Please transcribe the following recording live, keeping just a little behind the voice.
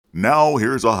Now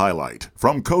here's a highlight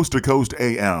from Coast to Coast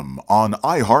AM on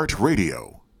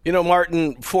iHeartRadio. You know,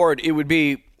 Martin Ford, it would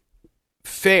be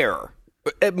fair,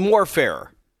 more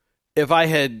fair, if I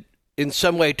had in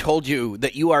some way told you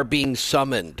that you are being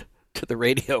summoned to the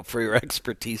radio for your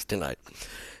expertise tonight.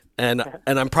 And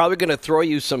I'm probably going to throw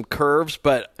you some curves,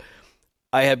 but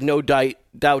I have no doubt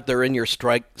they're in your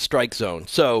strike zone.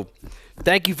 So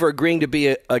thank you for agreeing to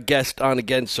be a guest on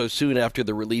again so soon after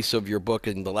the release of your book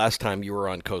and the last time you were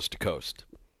on Coast to Coast.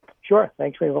 Sure.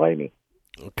 Thanks for inviting me.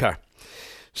 Okay.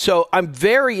 So I'm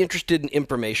very interested in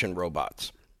information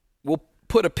robots. We'll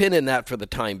put a pin in that for the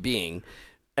time being.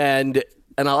 And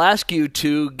I'll ask you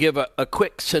to give a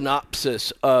quick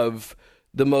synopsis of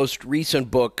the most recent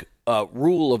book,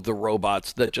 Rule of the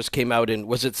Robots, that just came out in,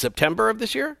 was it September of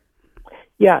this year?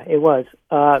 Yeah, it was.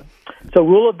 So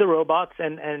Rule of the Robots,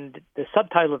 and the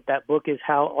subtitle of that book is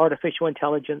How Artificial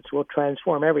Intelligence Will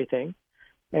Transform Everything.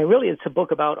 And really it's a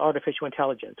book about artificial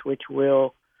intelligence, which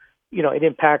will, it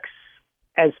impacts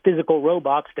as physical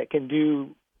robots that can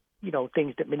do,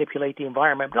 things that manipulate the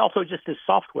environment, but also just as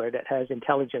software that has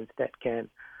intelligence that can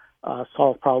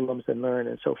solve problems and learn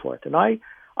and so forth. And I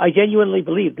genuinely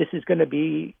believe this is going to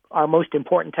be our most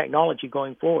important technology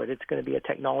going forward. It's going to be a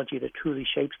technology that truly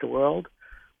shapes the world.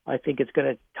 I think it's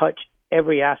going to touch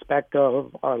every aspect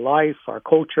of our life, our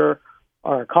culture,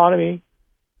 our economy.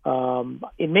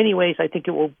 In many ways, I think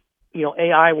it will,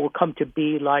 AI will come to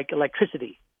be like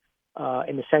electricity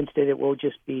in the sense that it will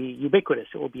just be ubiquitous.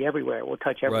 It will be everywhere. It will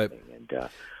touch everything. Right. And of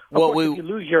course, if you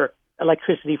lose your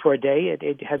electricity for a day,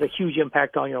 it has a huge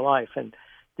impact on your life. And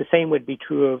the same would be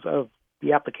true of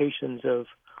the applications of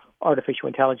artificial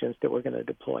intelligence that we're going to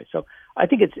deploy. So I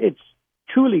think it's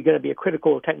truly going to be a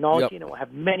critical technology, and it will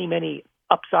have many, many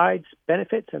upsides,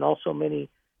 benefits, and also many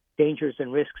dangers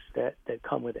and risks that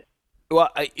come with it. Well,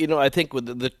 I think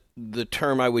with the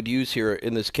term I would use here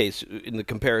in this case, in the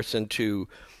comparison to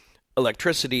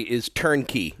electricity, is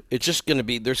turnkey. It's just going to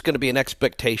be, there's going to be an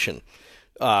expectation,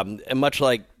 and much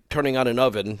like turning on an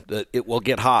oven, that it will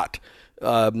get hot.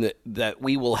 That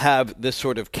we will have this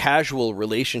sort of casual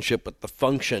relationship with the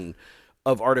function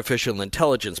of artificial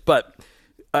intelligence. But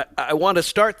I want to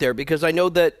start there because I know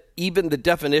that even the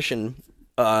definition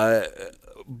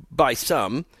by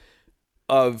some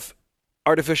of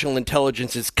artificial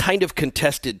intelligence is kind of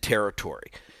contested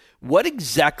territory. What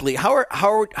exactly,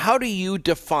 how do you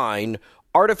define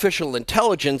artificial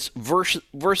intelligence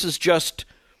versus just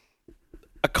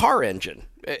a car engine?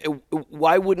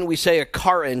 Why wouldn't we say a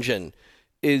car engine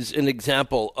is an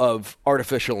example of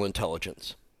artificial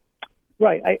intelligence?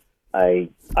 Right. I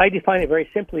define it very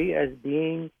simply as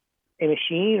being a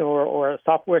machine or a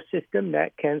software system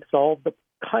that can solve the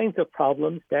kinds of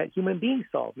problems that human beings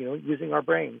solve, using our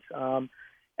brains. And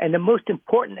the most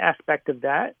important aspect of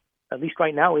that, at least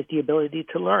right now, is the ability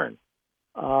to learn.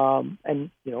 The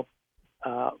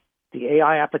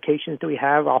AI applications that we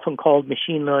have, often called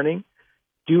machine learning,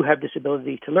 do have this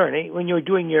ability to learn. When you were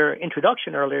doing your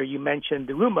introduction earlier, you mentioned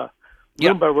the Roomba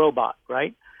robot,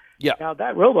 right? Yeah. Now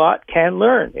that robot can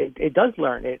learn. It does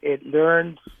learn. It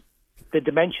learns the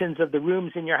dimensions of the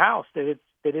rooms in your house that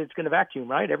it's going to vacuum,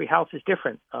 right? Every house is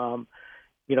different. You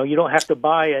don't have to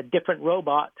buy a different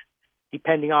robot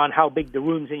depending on how big the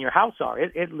rooms in your house are.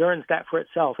 It learns that for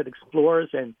itself. It explores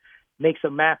and makes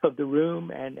a map of the room,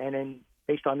 and then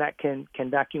based on that can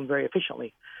vacuum very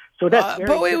efficiently. So that's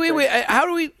but wait. How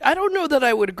do we? I don't know that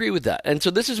I would agree with that. And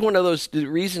so this is one of those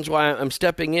reasons why I'm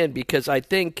stepping in, because I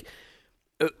think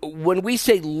when we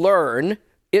say learn,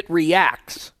 it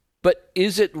reacts. But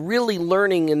is it really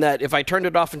learning in that if I turn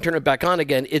it off and turn it back on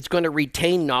again, it's going to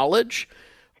retain knowledge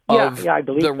of I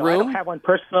believe the so. room? I don't have one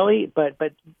personally, but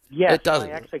yes, it doesn't.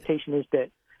 My expectation is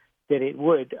that it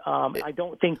would. I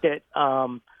don't think that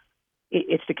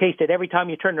it's the case that every time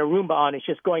you turn the Roomba on, it's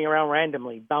just going around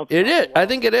randomly, bouncing. It is. I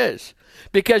think it is,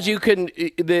 because you can.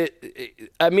 This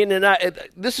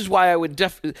is why I would.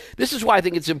 This is why I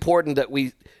think it's important that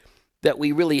we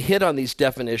really hit on these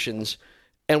definitions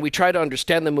and we try to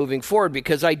understand them moving forward.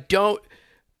 Because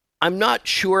I'm not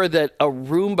sure that a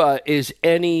Roomba is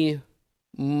any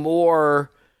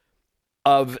more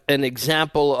of an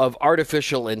example of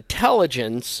artificial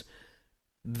intelligence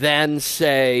than,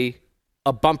 say,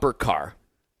 a bumper car,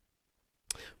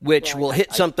 which will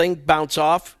hit something, bounce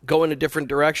off, go in a different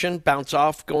direction, bounce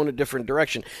off, go in a different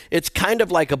direction. It's kind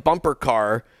of like a bumper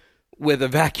car with a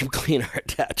vacuum cleaner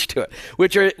attached to it,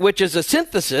 which is a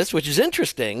synthesis, which is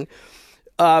interesting.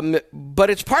 But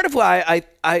it's part of why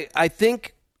I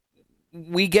think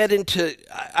we get into,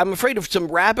 I'm afraid of some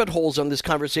rabbit holes on this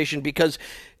conversation, because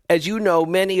as you know,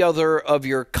 many other of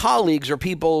your colleagues or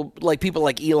people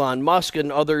like Elon Musk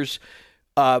and others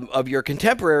of your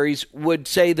contemporaries would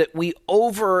say that we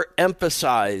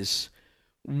overemphasize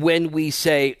when we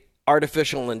say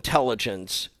artificial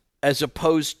intelligence as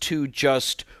opposed to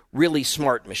just really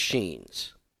smart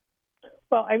machines.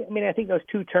 Well, I mean, I think those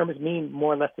two terms mean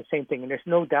more or less the same thing. And there's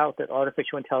no doubt that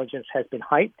artificial intelligence has been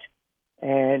hyped.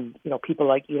 And, people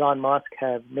like Elon Musk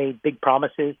have made big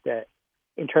promises that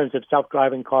in terms of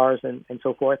self-driving cars and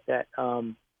so forth that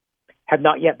have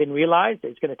not yet been realized.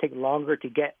 It's going to take longer to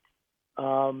get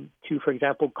to, for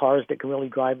example, cars that can really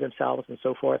drive themselves and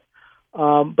so forth.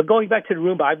 But going back to the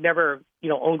Roomba, I've never,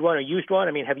 owned one or used one.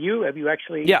 I mean, have you? Have you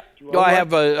actually? Yeah, no,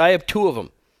 I have two of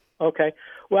them. Okay.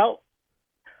 Well,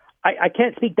 I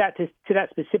can't speak to that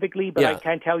specifically, but I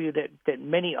can tell you that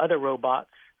many other robots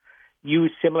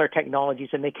use similar technologies,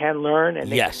 and they can learn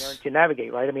and they can learn to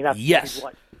navigate. Right? I mean, that's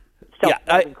what.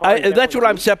 That's what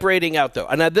I'm separating out, though,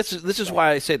 and this is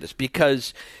why I say this,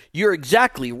 because you're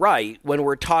exactly right when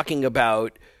we're talking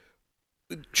about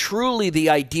truly the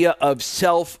idea of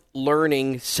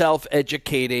self-learning,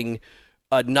 self-educating,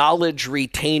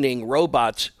 knowledge-retaining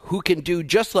robots who can do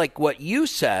just like what you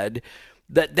said,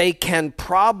 that they can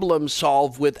problem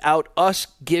solve without us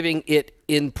giving it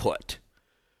input,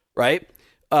 right?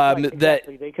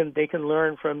 Exactly. They can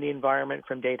learn from the environment,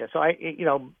 from data. So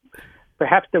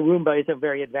perhaps the Roomba isn't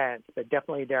very advanced, but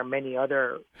definitely there are many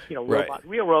other robots,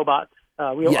 real robots.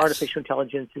 Artificial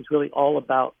intelligence is really all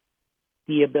about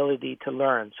the ability to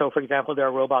learn. So, for example, there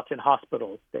are robots in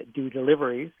hospitals that do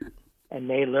deliveries, and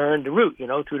they learn the route,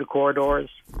 through the corridors,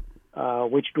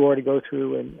 which door to go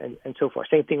through, and so forth.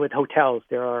 Same thing with hotels.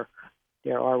 There are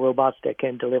robots that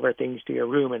can deliver things to your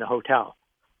room in a hotel.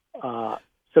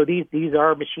 So these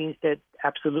are machines that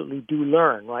absolutely do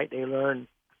learn, right? They learn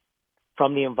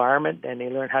from the environment, and they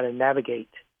learn how to navigate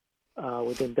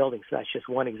within buildings. So that's just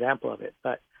one example of it.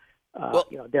 But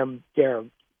there are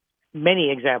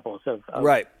many examples of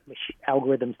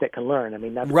algorithms that can learn. I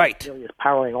mean, that's what really is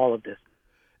powering all of this.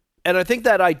 And I think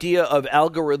that idea of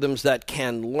algorithms that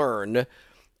can learn,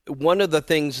 one of the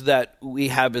things that we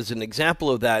have as an example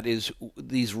of that is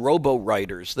these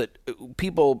robo-writers that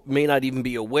people may not even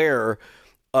be aware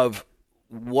of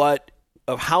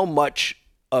how much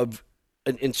of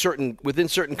within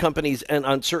certain companies and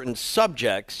on certain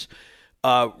subjects,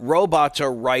 robots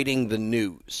are writing the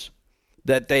news.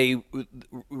 That a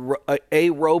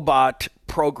robot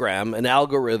program, an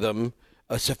algorithm,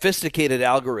 a sophisticated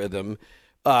algorithm,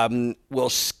 will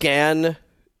scan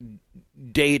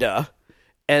data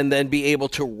and then be able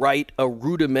to write a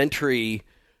rudimentary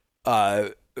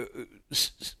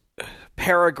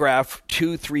paragraph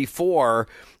 2, 3, 4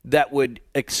 that would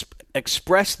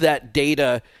express that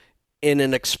data in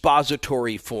an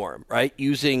expository form, right?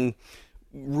 Using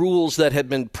rules that have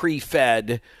been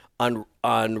pre-fed on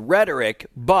rhetoric,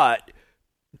 but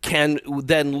can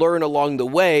then learn along the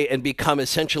way and become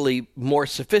essentially more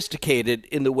sophisticated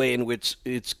in the way in which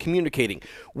it's communicating.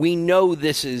 We know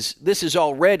this is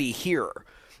already here,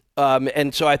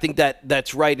 and so I think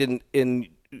that's right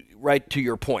right to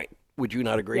your point. Would you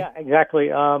not agree? Yeah,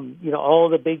 exactly. All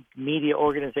the big media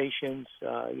organizations,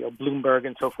 Bloomberg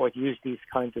and so forth, use these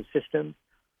kinds of systems.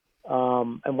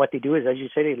 And what they do is, as you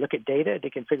say, they look at data. They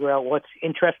can figure out what's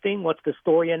interesting, what's the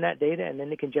story in that data, and then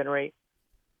they can generate,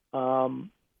 a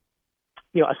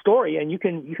story. And you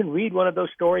can read one of those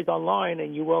stories online,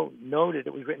 and you won't know that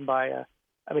it was written by a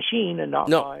machine and not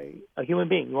by a human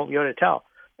being. You won't be able to tell.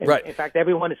 And in fact,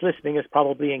 everyone that's listening has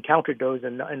probably encountered those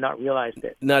and not realized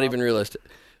it. Not even realized it.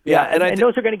 Yeah, and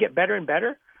those are going to get better and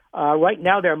better. Right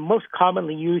now, they're most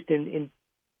commonly used in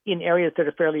areas that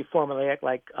are fairly formulaic,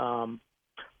 like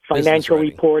financial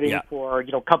reporting for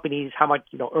companies, how much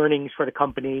earnings for the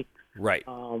company. Right.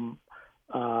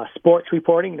 Sports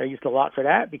reporting, they're used a lot for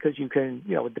that because you can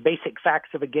with the basic facts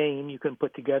of a game you can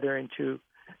put together into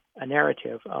a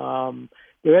narrative. And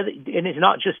it's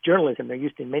not just journalism; they're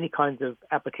used in many kinds of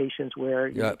applications where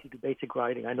you need to do basic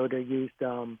writing. I know they're used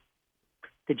to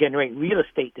generate real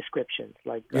estate descriptions.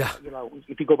 Like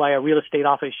if you go by a real estate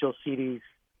office, you'll see these.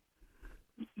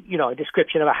 A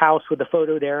description of a house with a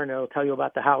photo there, and it'll tell you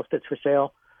about the house that's for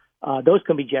sale. Those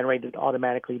can be generated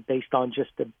automatically based on just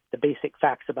the basic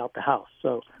facts about the house.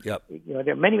 So, there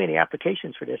are many, many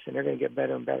applications for this, and they're going to get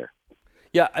better and better.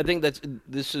 Yeah, I think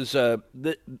this is you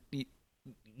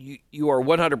are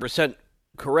 100%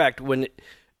 correct. When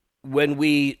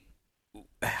we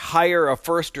hire a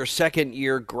first or second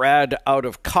year grad out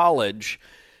of college,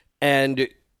 and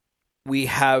we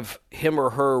have him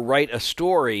or her write a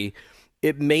story,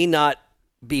 it may not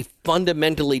be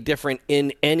fundamentally different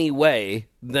in any way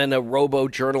than a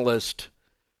robo-journalist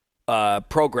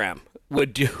program.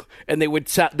 would do, and they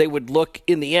would look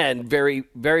in the end very,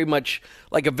 very much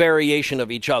like a variation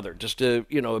of each other, just a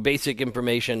basic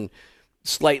information,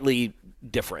 slightly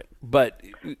different. But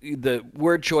the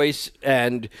word choice,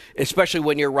 and especially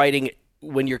when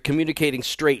you're communicating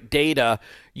straight data,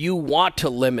 you want to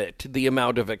limit the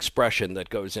amount of expression that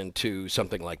goes into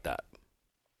something like that.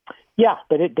 Yeah,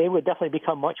 but they would definitely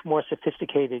become much more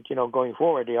sophisticated, going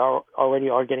forward. They already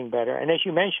are getting better. And as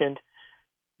you mentioned,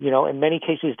 in many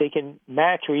cases they can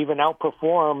match or even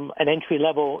outperform an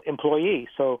entry-level employee.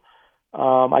 So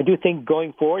I do think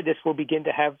going forward, this will begin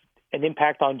to have an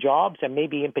impact on jobs, and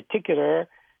maybe in particular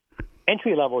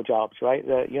entry-level jobs, right?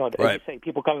 As you say,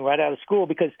 people coming right out of school,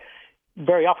 because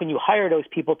very often you hire those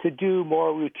people to do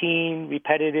more routine,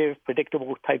 repetitive,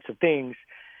 predictable types of things.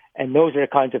 And those are the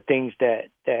kinds of things that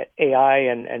AI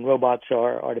and robots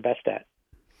are the best at.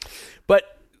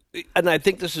 And I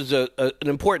think this is an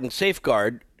important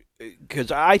safeguard,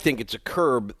 because I think it's a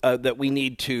curb that we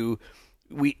need to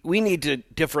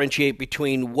differentiate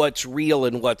between what's real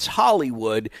and what's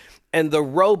Hollywood, and the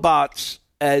robots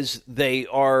as they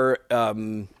are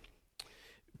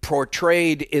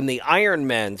portrayed in the Iron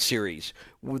Man series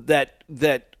that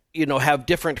have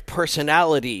different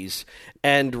personalities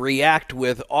and react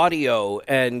with audio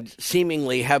and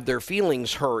seemingly have their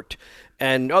feelings hurt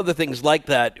and other things like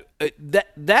that.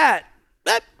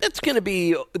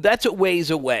 That's a ways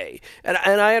away. And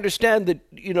I understand that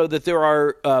that there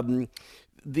are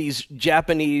these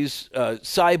Japanese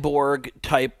cyborg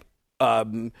type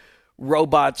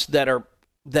robots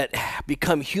that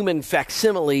become human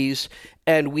facsimiles,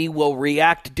 and we will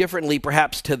react differently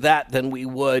perhaps to that than we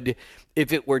would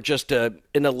if it were just an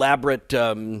elaborate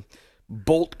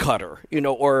bolt cutter,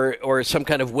 or some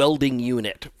kind of welding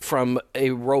unit from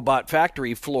a robot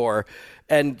factory floor.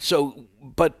 And so,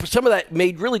 but some of that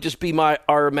may really just be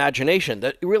our imagination.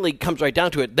 That really comes right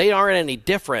down to it. They aren't any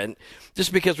different.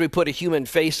 Just because we put a human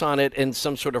face on it and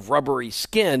some sort of rubbery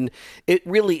skin, it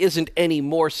really isn't any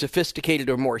more sophisticated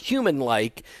or more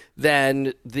human-like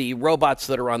than the robots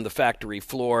that are on the factory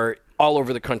floor all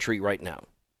over the country right now.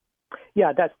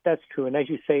 Yeah, that's true. And as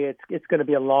you say, it's going to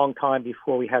be a long time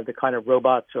before we have the kind of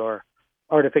robots or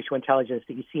artificial intelligence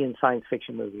that you see in science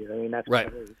fiction movies. I mean, that's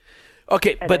right.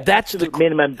 Okay, and but that's the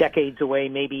minimum decades away,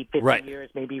 maybe 50 years,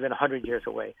 maybe even 100 years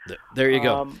away. There you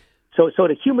go. So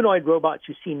the humanoid robots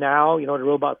you see now, the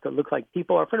robots that look like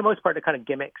people, are for the most part, they're kind of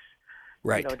gimmicks.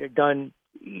 Right. They're done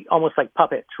almost like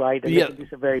puppets, right? And they can do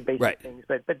some very basic things.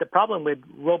 But the problem with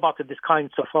robots of this kind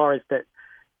so far is that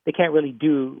they can't really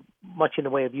do much in the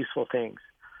way of useful things.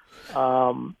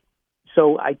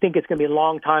 So I think it's going to be a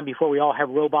long time before we all have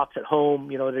robots at home,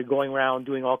 they're going around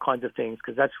doing all kinds of things,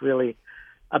 because that's really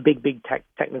a big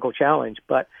technical challenge.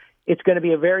 But it's going to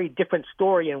be a very different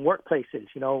story in workplaces.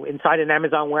 Inside an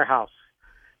Amazon warehouse,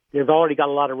 they've already got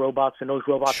a lot of robots, and those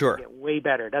robots will get way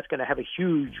better. That's going to have a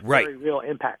huge, very real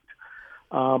impact.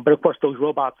 But of course, those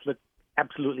robots look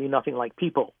absolutely nothing like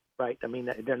people, right? I mean,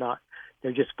 they're not.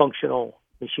 They're just functional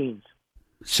machines.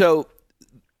 So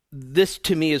this,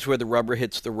 to me, is where the rubber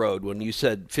hits the road when you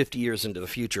said 50 years into the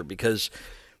future, because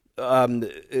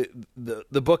the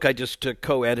book I just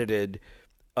co-edited,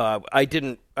 I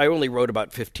only wrote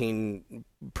about 15%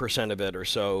 of it or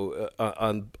so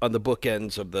on the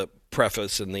bookends of the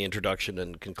preface and the introduction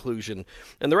and conclusion,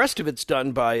 and the rest of it's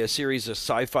done by a series of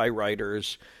sci-fi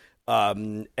writers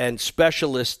and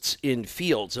specialists in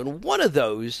fields. And one of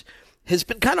those has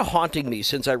been kind of haunting me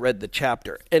since I read the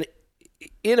chapter. And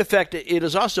in effect, it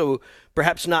is also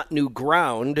perhaps not new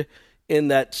ground, in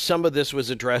that some of this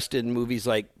was addressed in movies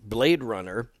like Blade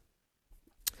Runner.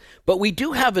 But we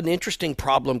do have an interesting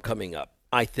problem coming up,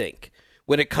 I think,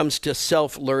 when it comes to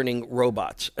self-learning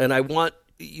robots. And I want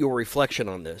your reflection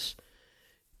on this.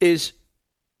 Is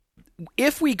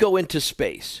if we go into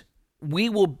space, we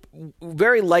will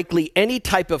very likely, any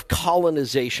type of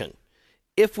colonization,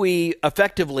 if we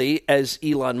effectively, as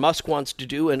Elon Musk wants to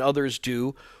do and others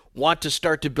do, want to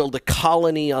start to build a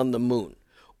colony on the moon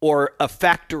or a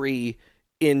factory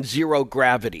in zero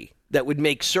gravity that would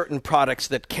make certain products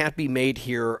that can't be made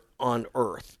here on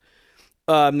Earth.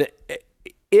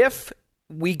 If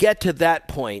we get to that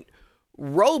point,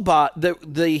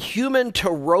 the human to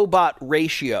robot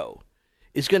ratio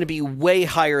is going to be way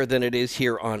higher than it is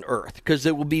here on Earth, because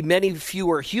there will be many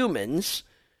fewer humans,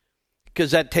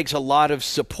 because that takes a lot of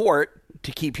support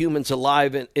to keep humans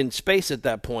alive in space at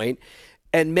that point,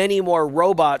 and many more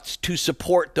robots to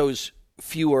support those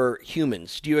fewer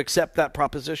humans. Do you accept that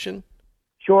proposition?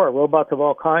 Sure, robots of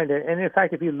all kinds. And in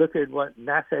fact, if you look at what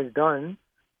NASA has done,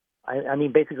 I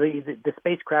mean, basically the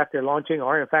spacecraft they're launching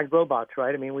are in fact robots,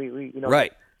 right? I mean, we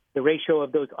right. the ratio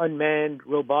of those unmanned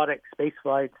robotic space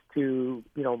flights to,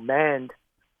 manned,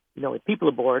 with people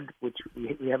aboard, which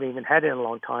we haven't even had in a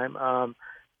long time,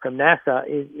 from NASA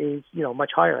is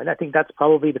much higher. And I think that's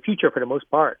probably the future for the most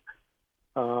part.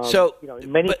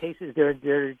 In many cases,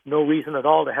 there's no reason at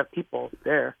all to have people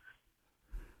there.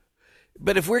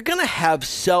 But if we're going to have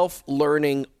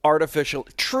self-learning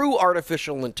true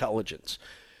artificial intelligence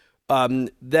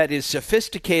that is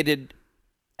sophisticated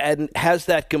and has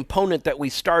that component that we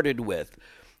started with,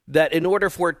 that in order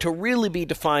for it to really be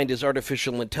defined as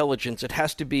artificial intelligence, it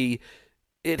has to be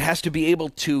able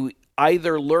to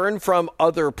either learn from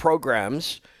other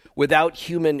programs without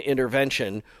human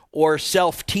intervention or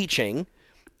self-teaching,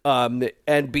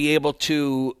 and be able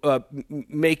to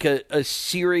make a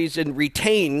series and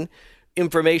retain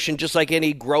information just like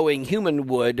any growing human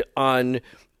would on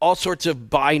all sorts of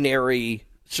binary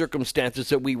circumstances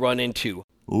that we run into.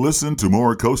 Listen to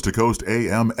more Coast to Coast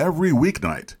AM every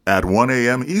weeknight at 1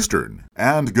 a.m. Eastern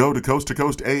and go to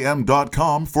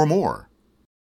coasttocoastam.com for more.